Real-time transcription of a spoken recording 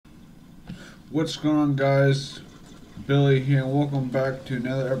What's going on, guys? Billy here, and welcome back to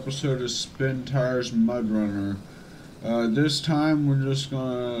another episode of Spin Tires Mud Runner. This time we're just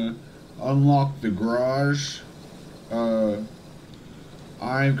gonna unlock the garage. Uh,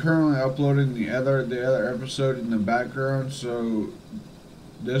 I'm currently uploading the other episode in the background, so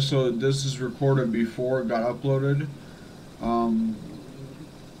this is recorded before it got uploaded. Um,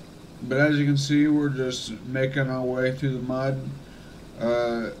 but as you can see, we're just making our way through the mud.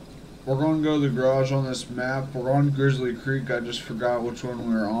 Uh, We're going to go to the garage on this map. We're on Grizzly Creek. I just forgot which one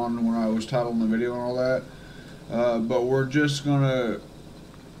we were on when I was titling the video and all that. But we're just going to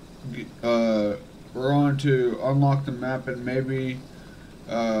we're going to unlock the map and maybe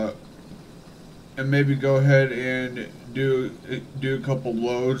go ahead and do a couple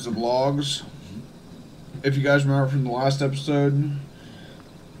loads of logs. If you guys remember from the last episode,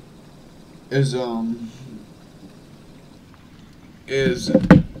 is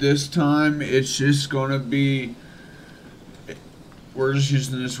this time it's just gonna be, we're just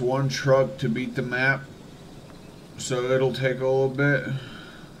using this one truck to beat the map, so it'll take a little bit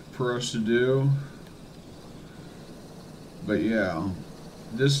for us to do, but yeah,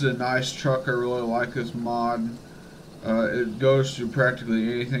 this is a nice truck. I really like this mod. It goes through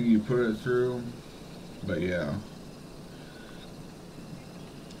practically anything you put it through, but yeah,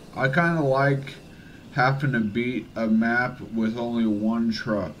 I kind of like having to beat a map with only one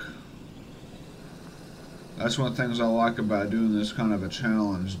truck. That's one of the things I like about doing this kind of a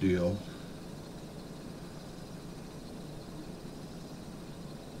challenge deal.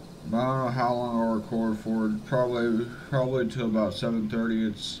 But I don't know how long I'll record for. Probably till about 7:30.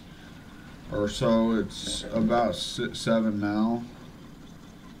 It's about 7 now.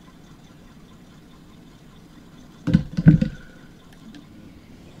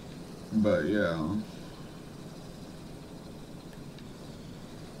 But yeah.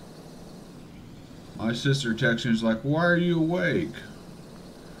 My sister texted me, she's like, "Why are you awake?"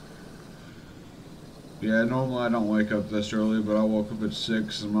 Yeah, normally I don't wake up this early, but I woke up at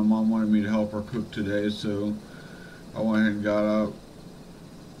 6 and my mom wanted me to help her cook today, so I went ahead and got up.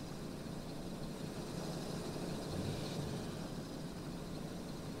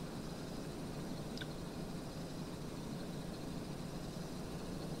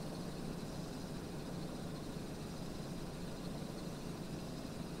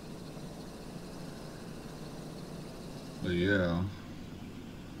 But yeah.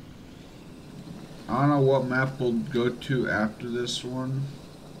 I don't know what map we'll go to after this one.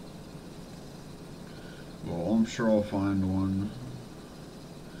 Well, I'm sure I'll find one.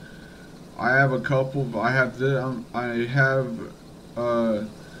 I have a couple. I'm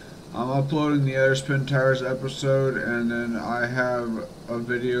uploading the other Spin Tires episode, and then I have a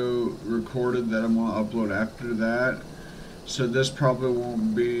video recorded that I'm gonna upload after that. So this probably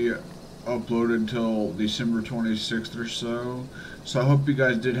won't be uploaded until December 26th or so. So I hope you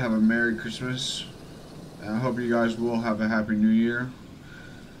guys did have a Merry Christmas. And I hope you guys will have a Happy New Year.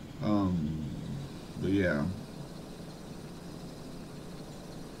 But yeah.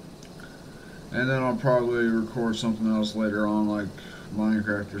 And then I'll probably record something else later on, like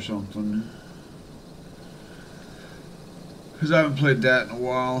Minecraft or something. Because I haven't played that in a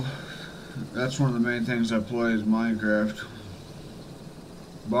while. That's one of the main things I play is Minecraft.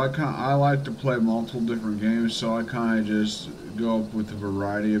 But I like to play multiple different games, so I kind of just go up with a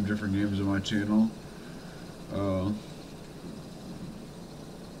variety of different games on my channel.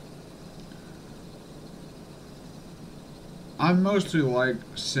 I mostly like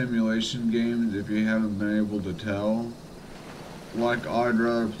simulation games, if you haven't been able to tell. Like, I'd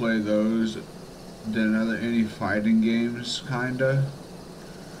rather play those than any fighting games, kinda.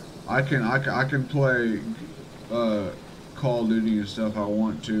 I can play Call of Duty and stuff I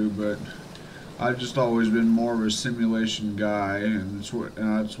want to, but I've just always been more of a simulation guy, and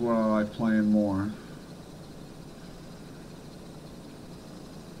that's what I like playing more.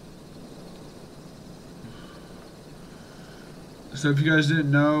 So if you guys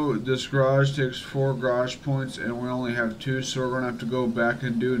didn't know, this garage takes 4 garage points, and we only have 2, so we're going to have to go back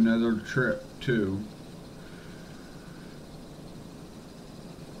and do another trip too.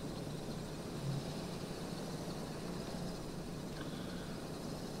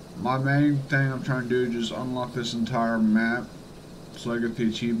 My main thing I'm trying to do is just unlock this entire map, so I get the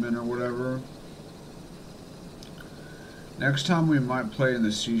achievement or whatever. Next time we might play in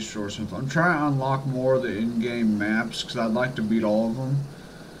the seashore or something. I'm trying to unlock more of the in-game maps because I'd like to beat all of them.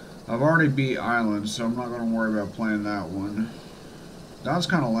 I've already beat Island, so I'm not going to worry about playing that one. That was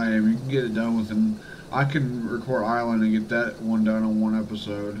kind of lame. You can get it done within... I can record Island and get that one done in one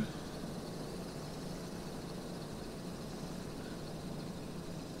episode.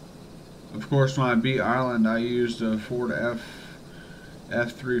 Of course, when I beat Island, I used a Ford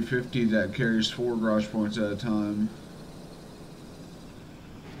F350 that carries 4 garage points at a time.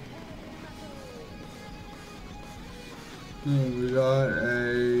 We got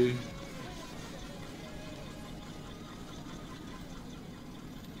a...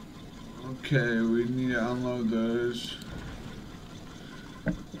 Okay, we need to unload those.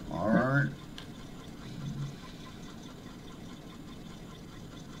 Alright.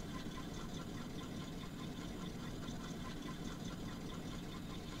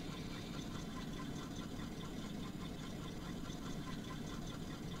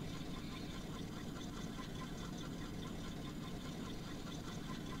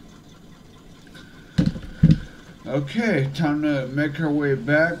 Okay, time to make our way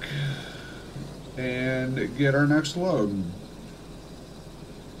back and get our next load.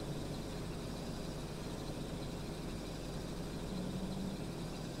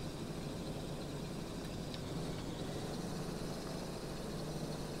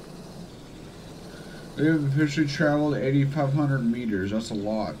 We have officially traveled 8,500 meters. That's a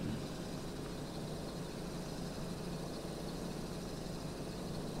lot.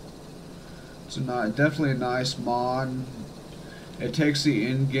 It's definitely a nice mod. It takes the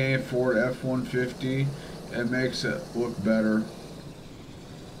in-game Ford F-150 and makes it look better.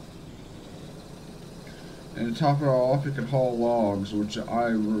 And to top it all off, it can haul logs, which I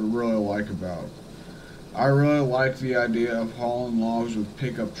really like about. I really like the idea of hauling logs with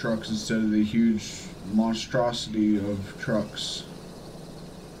pickup trucks instead of the huge monstrosity of trucks.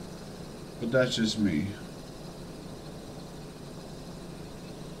 But that's just me.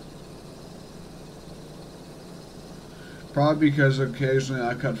 Probably because occasionally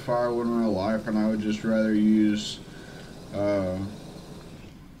I cut firewood in real life and I would just rather use, didn't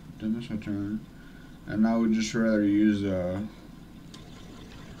miss my turn, and I would just rather use,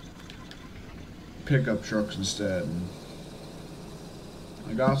 pickup trucks instead.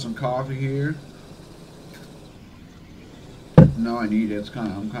 I got some coffee here. No, I need it.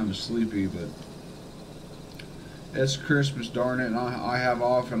 I'm kind of sleepy, but it's Christmas, darn it, and I have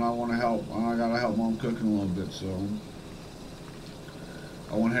off and I want to help. I gotta help Mom cooking a little bit, so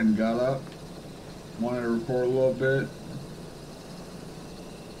I went ahead and got up, wanted to record a little bit,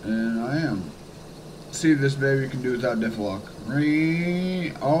 and I am. See, this baby can do without diff lock.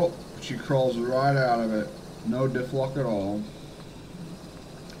 Oh, she crawls right out of it. No diff lock at all.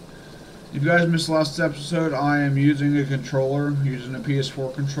 If you guys missed last episode, I am using a controller, using a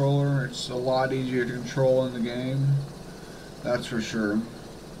PS4 controller. It's a lot easier to control in the game, that's for sure.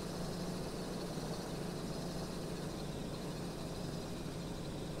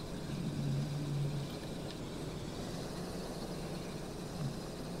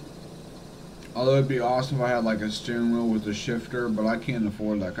 Although it'd be awesome if I had like a steering wheel with a shifter, but I can't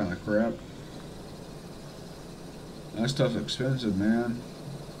afford that kind of crap. That stuff's expensive, man.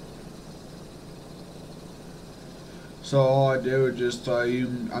 So all I did was just,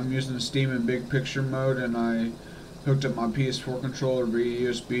 I'm using Steam in big picture mode, and I hooked up my PS4 controller via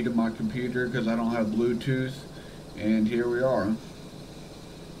USB to my computer because I don't have Bluetooth, and here we are.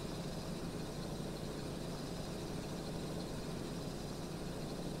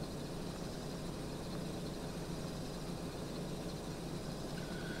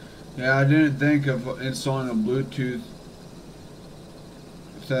 Yeah, I didn't think of installing a Bluetooth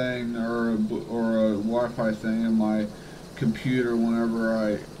thing or a Wi-Fi thing in my computer whenever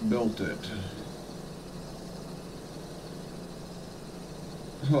I built it.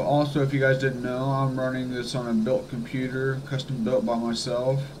 So also, if you guys didn't know, I'm running this on a built computer, custom built by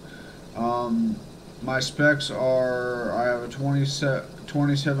myself. My specs are, I have a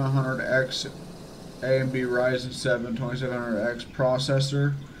 2700X AMD Ryzen 7 2700X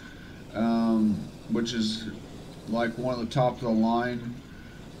processor, which is like one of the top of the line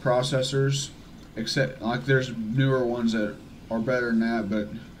processors, except like there's newer ones that are better than that, but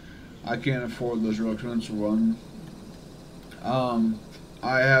I can't afford those real expensive ones.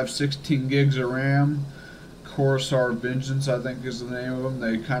 I have 16 gigs of RAM. Corsair Vengeance, I think is the name of them.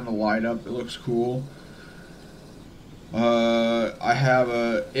 They kind of light up, it looks cool. I have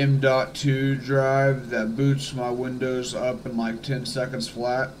a M.2 drive that boots my Windows up in like 10 seconds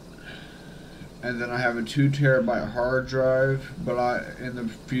flat. And then I have a 2 terabyte hard drive, but in the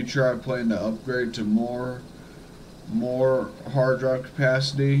future I plan to upgrade to more hard drive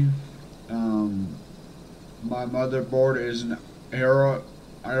capacity. My motherboard is an Aorus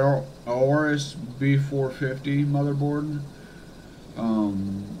B450 motherboard.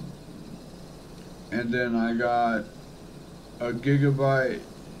 And then I got a gigabyte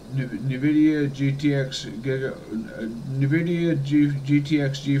NVIDIA GTX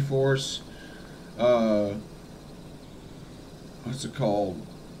GeForce what's it called?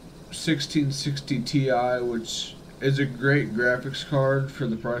 1660 Ti, which is a great graphics card for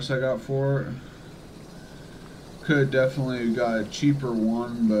the price I got for it. Could have definitely got a cheaper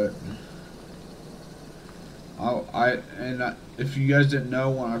one, but if you guys didn't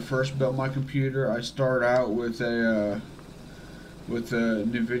know, when I first built my computer, I started out with a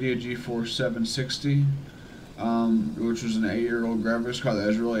NVIDIA GeForce 760, which was an 8-year-old graphics card that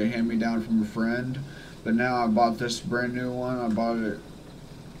was really a hand-me-down from a friend. But now I bought this brand new one. I bought it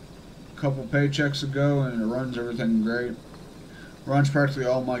a couple paychecks ago, and it runs everything great. Runs practically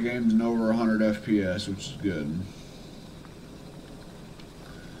all my games in over 100 FPS, which is good.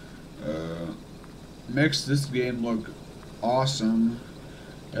 Makes this game look awesome.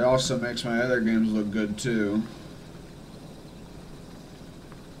 It also makes my other games look good too.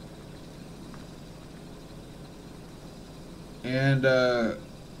 And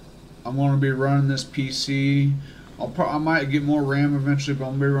I'm going to be running this PC. I might get more RAM eventually, but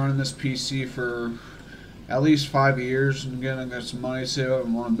I'm going to be running this PC for at least 5 years. And again, I got some money saved up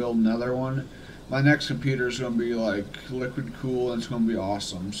and want to build another one. My next computer is going to be like liquid cool, and it's going to be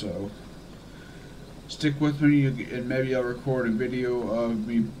awesome. So stick with me, and maybe I'll record a video of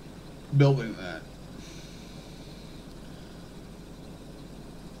me building that.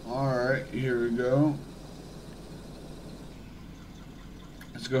 Alright, here we go.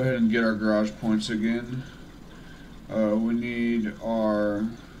 Let's go ahead and get our garage points again. We need our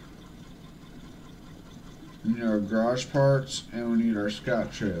garage parts, and we need our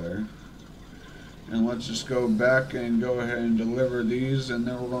scout trailer. And let's just go back and go ahead and deliver these, and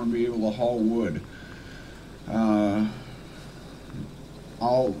then we're going to be able to haul wood.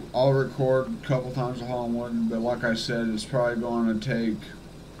 I'll record a couple times of hauling wood, but like I said, it's probably going to take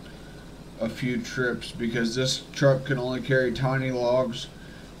a few trips because this truck can only carry tiny logs,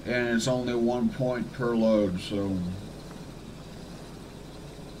 and it's only 1 point per load. So,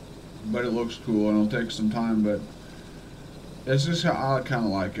 but it looks cool, and it'll take some time, but it's just how I kind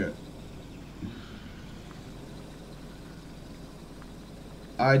of like it.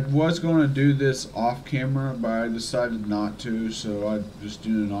 I was going to do this off camera, but I decided not to, so I'm just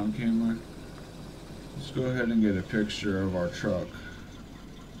doing it on camera. Let's go ahead and get a picture of our truck.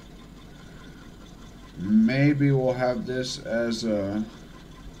 Maybe we'll have this as a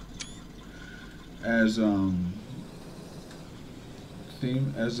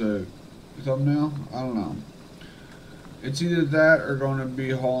theme, as a thumbnail. I don't know. It's either that or going to be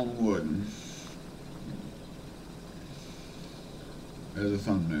hauling wood as a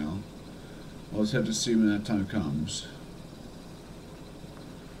thumbnail. We'll just have to see when that time comes.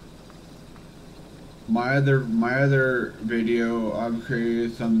 My other video I've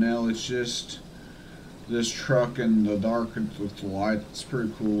created a thumbnail. It's just this truck in the dark with the light. It's a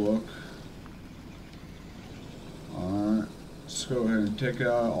pretty cool look. Alright, let's go ahead and take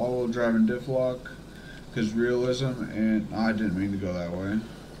out all-wheel drive and diff lock, because realism, and I didn't mean to go that way.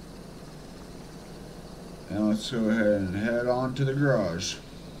 And let's go ahead and head on to the garage.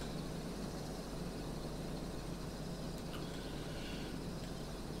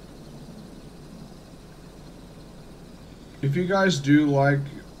 If you guys do like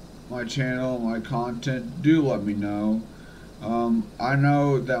my channel, my content, do let me know. I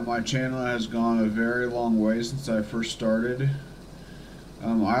know that my channel has gone a very long way since I first started.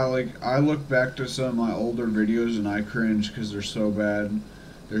 I look back to some of my older videos and I cringe because they're so bad.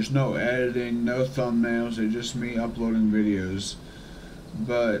 There's no editing, no thumbnails, it's just me uploading videos.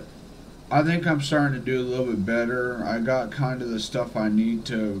 But I think I'm starting to do a little bit better. I got kind of the stuff I need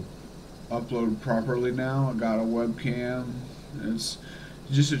to upload properly now. I got a webcam. It's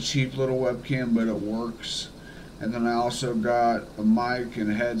just a cheap little webcam, but it works. And then I also got a mic and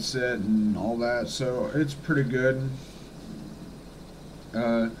a headset and all that, so it's pretty good.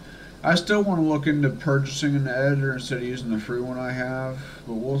 I still want to look into purchasing an editor instead of using the free one I have,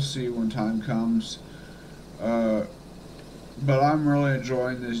 but we'll see when time comes. But I'm really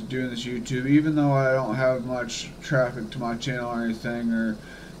enjoying doing this YouTube, even though I don't have much traffic to my channel or anything, or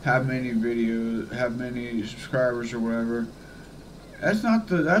have many subscribers or whatever. That's not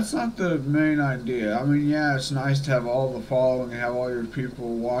the main idea. I mean, yeah, it's nice to have all the following and have all your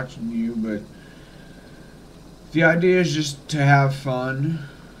people watching you, but the idea is just to have fun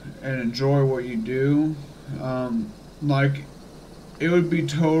and enjoy what you do. Like, it would be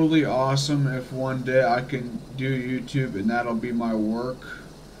totally awesome if one day I can do YouTube and that'll be my work.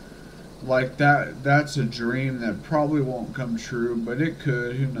 Like, that's a dream that probably won't come true, but it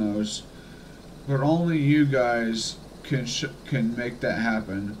could, who knows. But only you guys can make that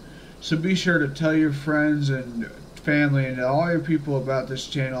happen. So be sure to tell your friends and family and all your people about this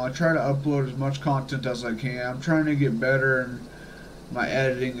channel. I try to upload as much content as I can. I'm trying to get better in my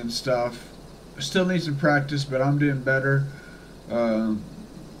editing and stuff. I still need some practice, but I'm doing better.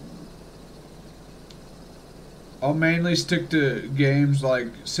 I'll mainly stick to games like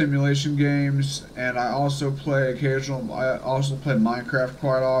simulation games, and I also play Minecraft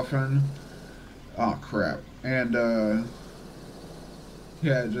quite often. Oh crap. And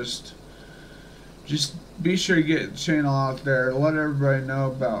yeah, just be sure to get the channel out there. Let everybody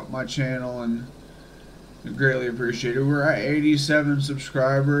know about my channel, and greatly appreciate it. We're at 87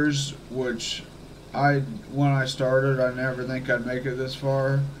 subscribers, which when I started, I never think I'd make it this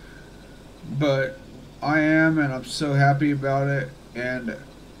far, but I am, and I'm so happy about it. And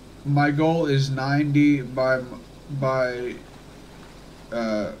my goal is 90 by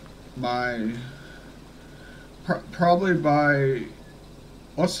probably by,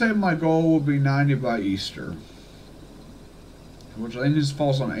 let's say my goal will be 90 by Easter, which I think this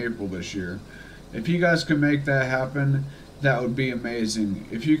falls on April this year. If you guys can make that happen, that would be amazing.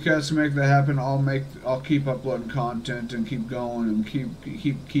 If you guys can make that happen, I'll keep uploading content and keep going and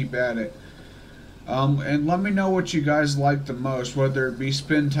keep at it. And let me know what you guys like the most, whether it be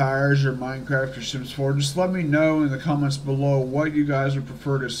Spin Tires or Minecraft or Sims 4. Just let me know in the comments below what you guys would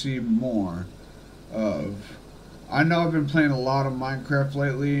prefer to see more of. I know I've been playing a lot of Minecraft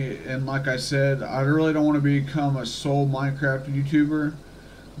lately, and like I said, I really don't want to become a sole Minecraft YouTuber,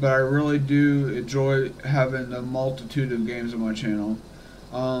 but I really do enjoy having a multitude of games on my channel.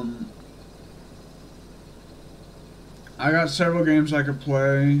 I got several games I could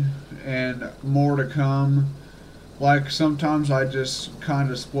play, and more to come. Like, sometimes I just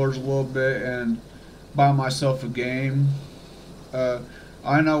kind of splurge a little bit and buy myself a game.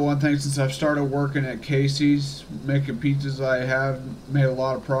 I know one thing, since I've started working at Casey's making pizzas, I have made a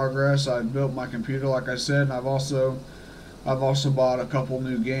lot of progress. I've built my computer, like I said, and I've also bought a couple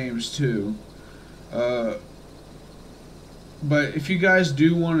new games too. But if you guys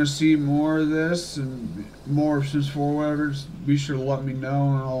do want to see more of this and more of Sims 4 whatever, be sure to let me know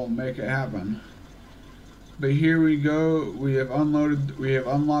and I'll make it happen. But here we go. We have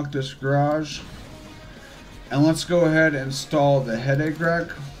unlocked this garage. And let's go ahead and install the headache rack.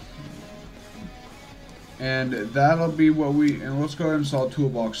 And that'll be what and let's go ahead and install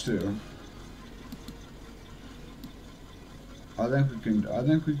toolbox too. I think we can, I don't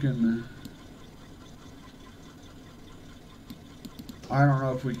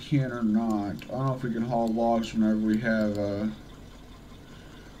know if we can or not. I don't know if we can haul logs whenever we have,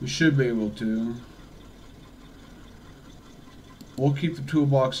 we should be able to. We'll keep the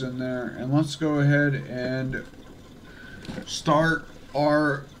toolbox in there, and let's go ahead and start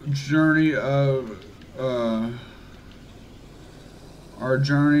our journey of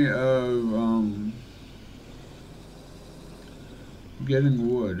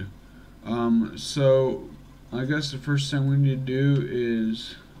getting wood. So I guess the first thing we need to do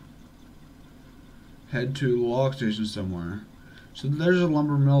is head to the log station somewhere. So there's the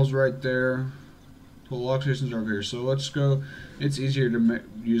lumber mills right there. The log stations are over here. So let's go. It's easier to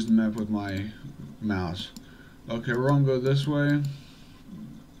use the map with my mouse. Okay, we're gonna go this way.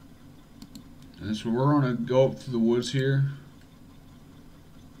 And so we're gonna go up through the woods here.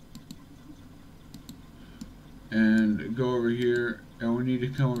 And go over here. And we need to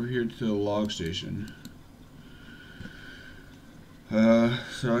come over here to the log station.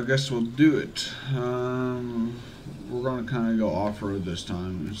 So I guess we'll do it. We're gonna kind of go off-road this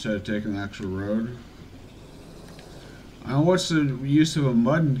time instead of taking the actual road. What's the use of a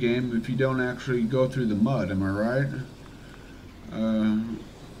mud game if you don't actually go through the mud? Am I right?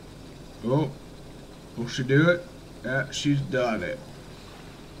 Oh, will she do it? Yeah, she's done it.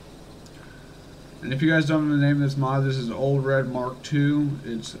 And if you guys don't know the name of this mod, this is Old Red Mark II.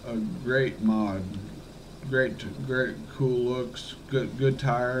 It's a great mod. Great, cool looks, good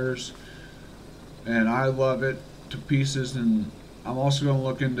tires, and I love it to pieces. And I'm also going to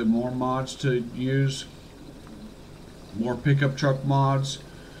look into more mods to use, more pickup truck mods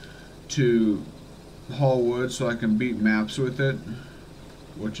to haul wood, so I can beat maps with it,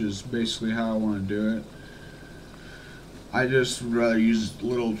 which is basically how I want to do it. I just would rather use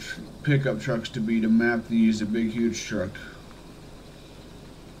little pickup trucks to beat a map than use a big huge truck.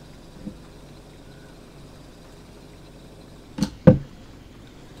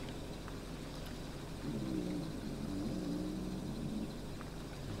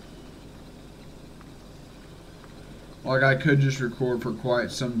 Like, I could just record for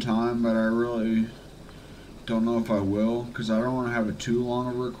quite some time, but I really don't know if I will, because I don't want to have it too long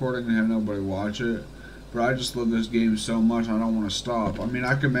of a recording and have nobody watch it. But I just love this game so much, I don't want to stop. I mean,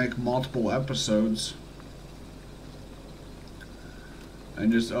 I could make multiple episodes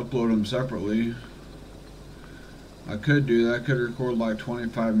and just upload them separately. I could do that. I could record like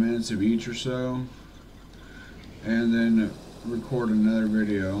 25 minutes of each or so, and then record another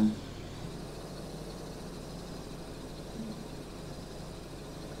video.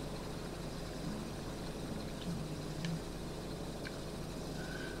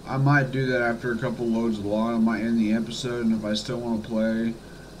 I might do that after a couple loads of log. I might end the episode, and if I still want to play,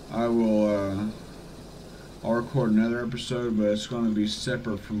 I will. I'll record another episode, but it's going to be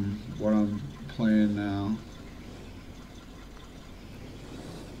separate from what I'm playing now.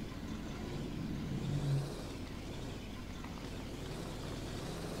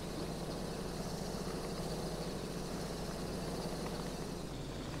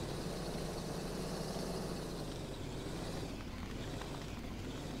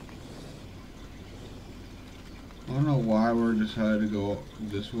 I don't know why we decided to go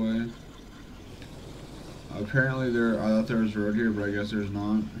this way. Apparently I thought there was a road here, but I guess there's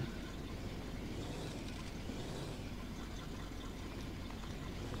not.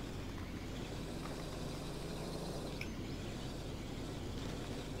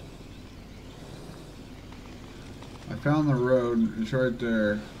 I found the road. It's right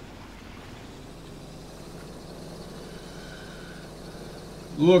there.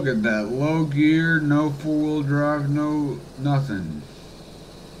 Look at that. Low gear, no four-wheel drive, no nothing.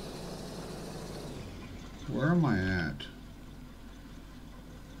 Where am I at?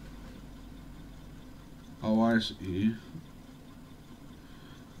 Oh, I see.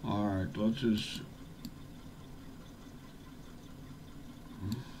 Alright, let's just...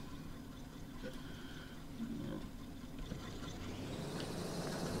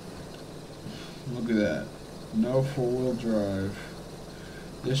 Look at that. No four-wheel drive.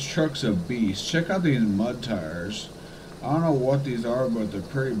 This truck's a beast. Check out these mud tires. I don't know what these are, but they're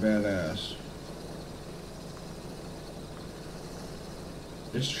pretty badass.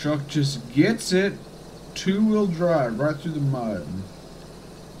 This truck just gets it. Two-wheel drive right through the mud.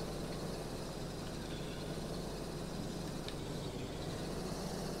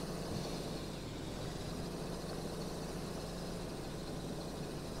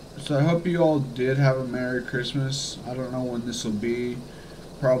 So I hope you all did have a Merry Christmas. I don't know when this will be.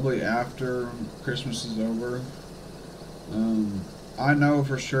 Probably after Christmas is over. I know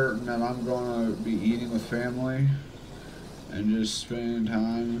for certain that I'm going to be eating with family and just spending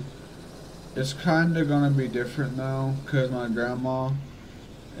time. It's kind of going to be different though, because my grandma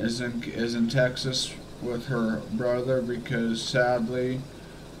is in Texas with her brother, because sadly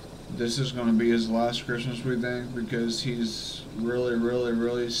this is going to be his last Christmas, we think, because he's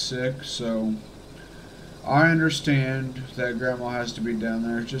really sick. So I understand that grandma has to be down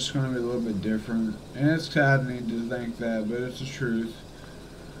there. It's just going to be a little bit different, and it's saddening to think that, but it's the truth.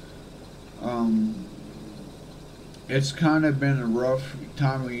 It's kind of been a rough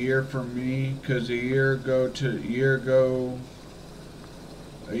time of year for me, because a year ago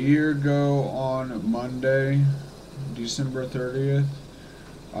on Monday, December 30th,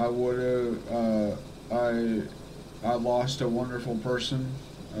 I would have I lost a wonderful person.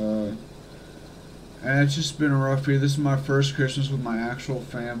 And it's just been a rough year. This is my first Christmas with my actual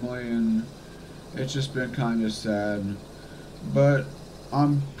family, and it's just been kind of sad. But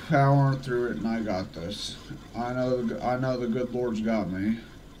I'm powering through it, and I got this. I know the good Lord's got me.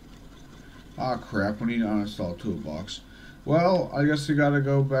 Ah, crap! We need to uninstall Toolbox. Well, I guess we got to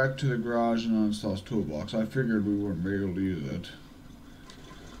go back to the garage and uninstall Toolbox. I figured we wouldn't be able to use it.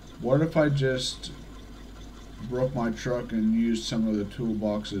 What if I just broke my truck and used some of the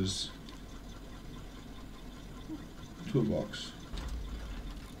toolboxes? Toolbox.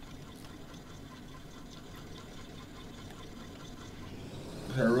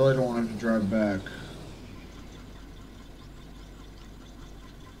 I really don't want to have to drive back.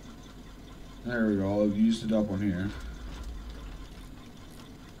 There we go. I'll use it up on here.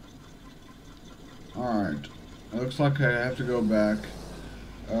 Alright. It looks like I have to go back.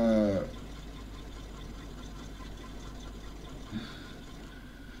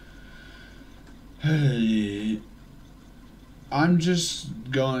 Hey. I'm just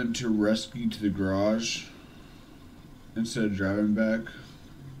going to rescue to the garage instead of driving back.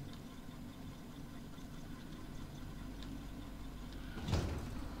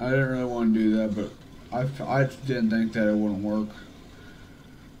 I didn't really want to do that, but I didn't think that it wouldn't work.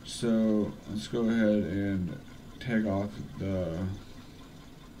 So let's go ahead and take off the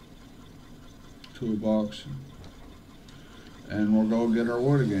toolbox, and we'll go get our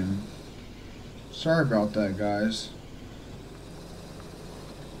wood again. Sorry about that, guys.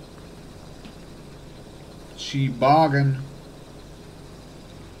 She boggin'.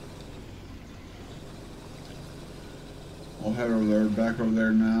 We'll head over there, back over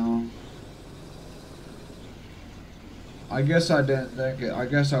there now. I guess I didn't think it. I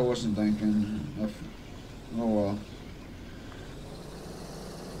guess I wasn't thinking. Oh well.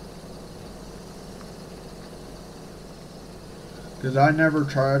 Because I never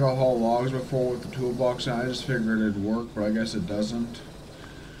tried to haul logs before with the toolbox, and I just figured it'd work, but I guess it doesn't.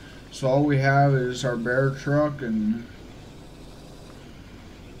 So all we have is our bear truck and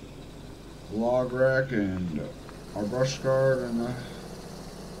log rack and our brush guard and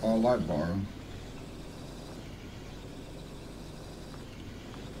our light bar.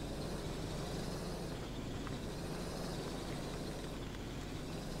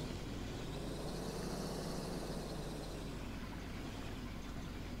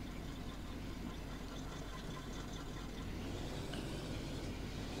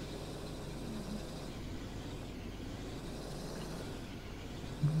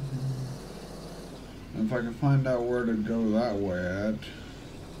 If I can find out where to go that way at.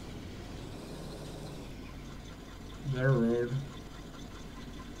 Is there a road?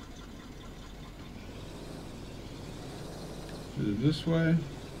 Is it this way?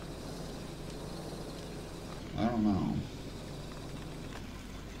 I don't know.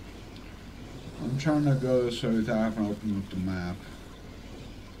 I'm trying to go this way without having to open up the map.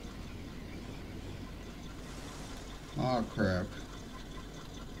 Oh crap.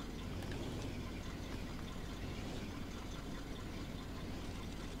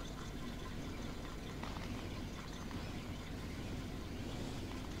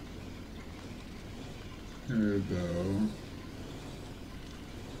 Here we go.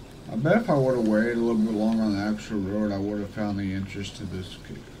 I bet if I would have waited a little bit longer on the actual road, I would have found the entrance to this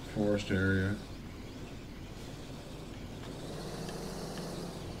forest area.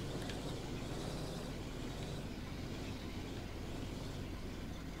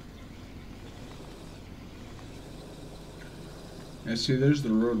 Yeah, see, there's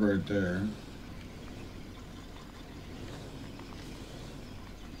the road right there.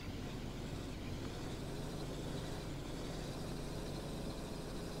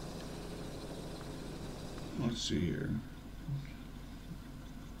 Let's see here.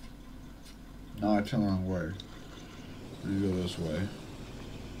 No, I turned the wrong way. Let me go this way.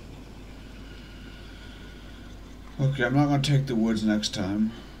 Okay, I'm not going to take the woods next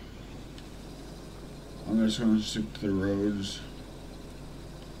time. I'm just going to stick to the roads.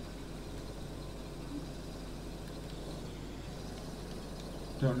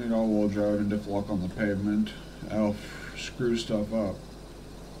 Don't need all-wheel drive and diff lock on the pavement. That'll screw stuff up.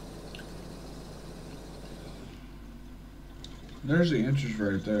 There's the entrance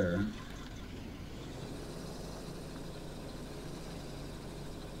right there.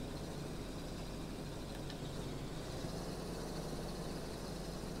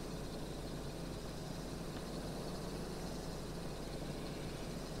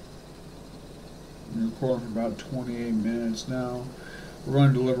 I'm recording for about 28 minutes now. We're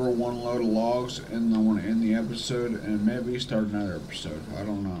going to deliver one load of logs, and I want to end the episode and maybe start another episode. I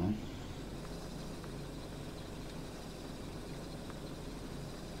don't know.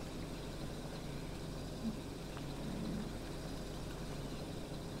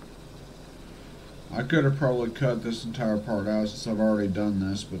 I could have probably cut this entire part out since I've already done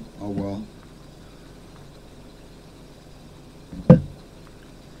this, but oh well.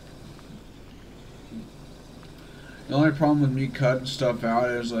 The only problem with me cutting stuff out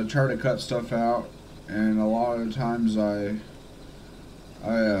is I try to cut stuff out, and a lot of the times I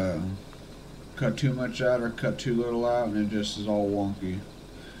cut too much out or cut too little out, and it just is all wonky.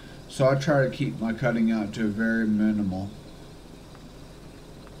 So I try to keep my cutting out to a very minimal.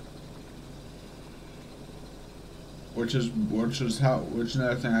 Which is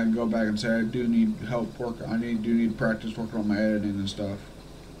another thing I'd go back and say I do need help work. Do need practice working on my editing and stuff.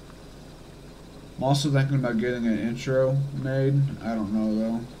 I'm also thinking about getting an intro made. I don't know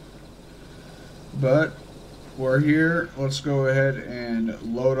though. But we're here. Let's go ahead and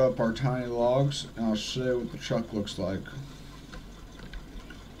load up our tiny logs, and I'll show you what the truck looks like.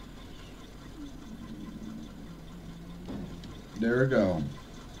 There we go.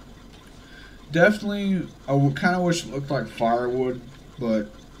 Definitely, I kind of wish it looked like firewood,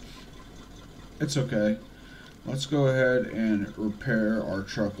 but it's okay. Let's go ahead and repair our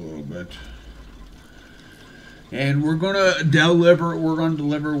truck a little bit. And we're gonna deliver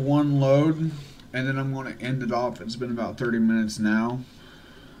one load, and then I'm gonna end it off. It's been about 30 minutes now.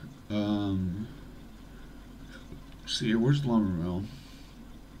 See here, where's the lumber mill?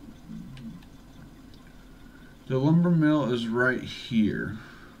 The lumber mill is right here.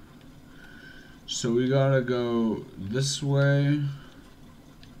 So we gotta go this way.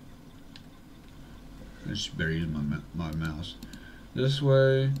 I just better use my mouse. This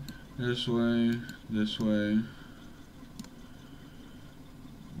way, this way, this way,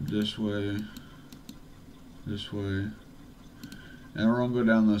 this way, this way, and we're gonna go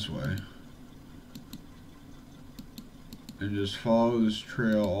down this way. And just follow this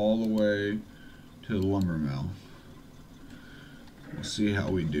trail all the way to the lumber mill. We'll see how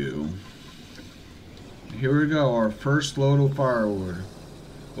we do. Here we go, our first load of firewood.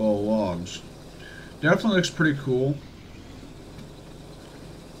 Well, logs. Definitely looks pretty cool.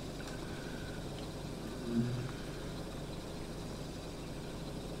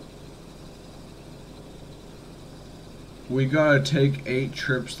 We gotta take 8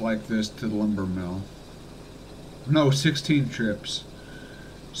 trips like this to the lumber mill. No, 16 trips.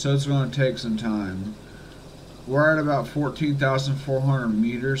 So it's gonna take some time. We're at about 14,400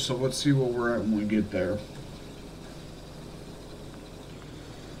 meters, so let's see where we're at when we get there.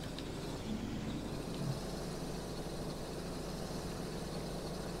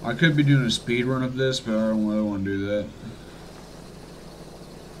 I could be doing a speed run of this, but I don't really want to do that.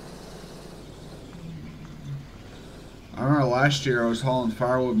 I remember last year I was hauling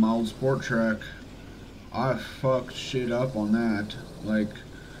firewood with my old sport track. I fucked shit up on that. Like,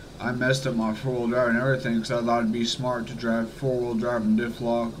 I messed up my 4-wheel drive and everything because I thought it'd be smart to drive 4-wheel drive and diff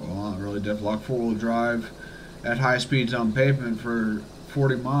lock. Well, not really diff lock, 4-wheel drive at high speeds on pavement for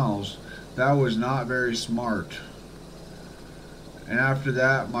 40 miles. That was not very smart. And after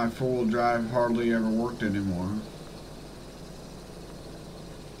that, my 4-wheel drive hardly ever worked anymore.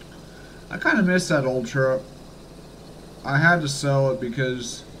 I kind of miss that old truck. I had to sell it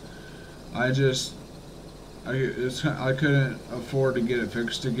because I couldn't afford to get it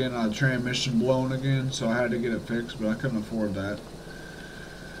fixed again. I had transmission blown again, so I had to get it fixed, but I couldn't afford that.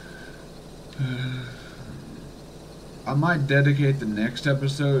 I might dedicate the next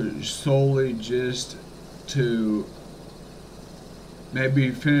episode solely just to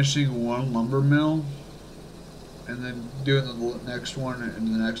maybe finishing one lumber mill and then doing the next one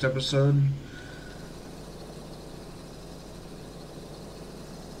in the next episode.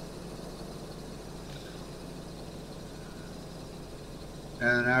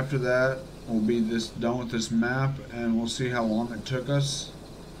 And after that, we'll be done with this map, and we'll see how long it took us.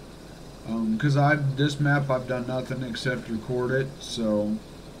 Because this map I've done nothing except record it, so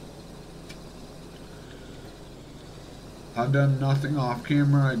I've done nothing off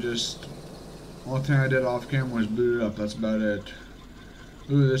camera. Only thing I did off camera was boot it up. That's about it.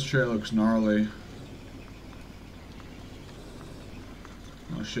 Ooh, this trail looks gnarly.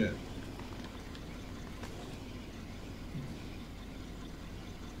 Oh shit.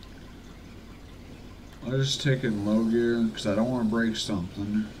 I'll just take it in low gear because I don't want to break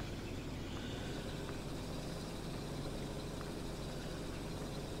something.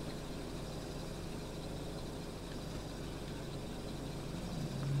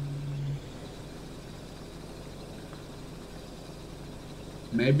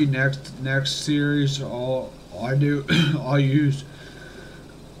 Maybe next series I'll use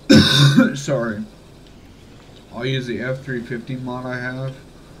sorry. I'll use the F350 mod I have.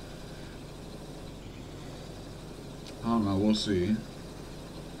 I don't know, we'll see.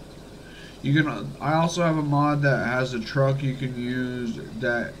 I also have a mod that has a truck you can use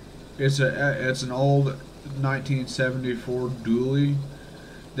that it's an old 1974 dually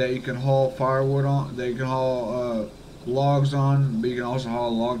that you can haul firewood on. They can haul logs on, but you can also haul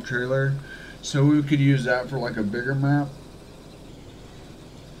a log trailer. So we could use that for like a bigger map.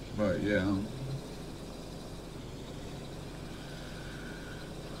 But yeah.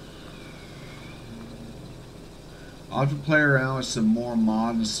 I'll have to play around with some more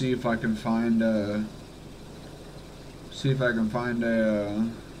mods and see if I can find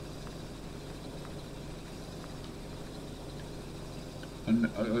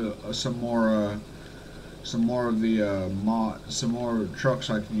some more trucks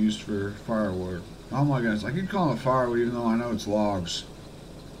I can use for firewood. Oh my goodness, I keep calling it firewood even though I know it's logs.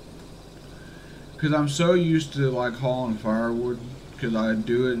 Because I'm so used to like hauling firewood because I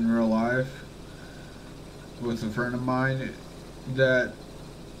do it in real life with a friend of mine that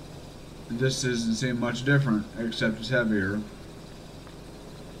this doesn't seem much different except it's heavier.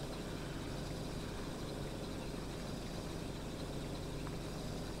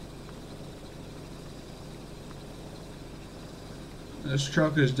 This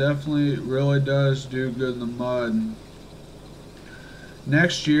truck is really does do good in the mud.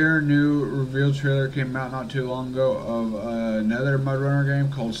 Next year, new reveal trailer came out not too long ago of another Mud Runner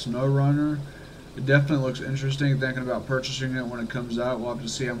game called Snow Runner. It definitely looks interesting. Thinking about purchasing it when it comes out. We'll have to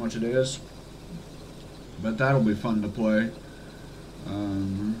see how much it is, but that'll be fun to play.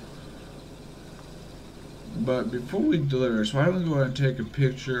 But before we deliver, so why don't we go ahead and take a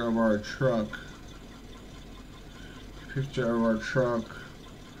picture of our truck.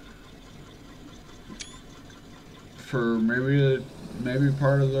 For maybe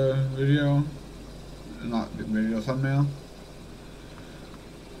part of the video, not the video thumbnail.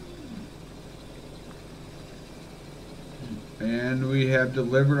 And we have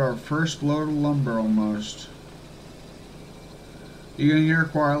delivered our first load of lumber almost. You can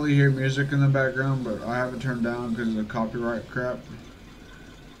quietly hear music in the background, but I have it turned down because of the copyright crap.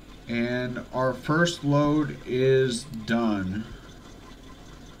 And our first load is done.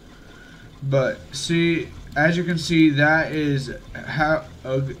 But see, as you can see, that is our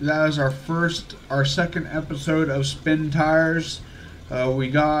second episode of Spin Tires. We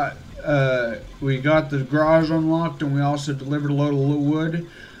got the garage unlocked, and we also delivered a load of wood.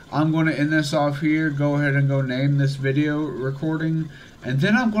 I'm going to end this off here, go ahead and go name this video recording, and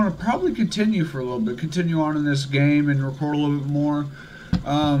then I'm going to probably continue for a little bit, continue on in this game and record a little bit more.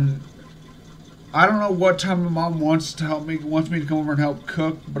 I don't know what time my mom wants me to come over and help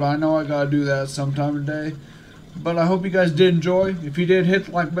cook, but I know I got to do that sometime today. But I hope you guys did enjoy. If you did, hit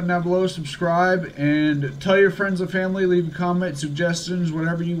the like button down below, subscribe, and tell your friends and family, leave a comment, suggestions,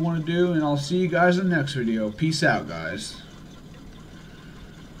 whatever you want to do, and I'll see you guys in the next video. Peace out, guys.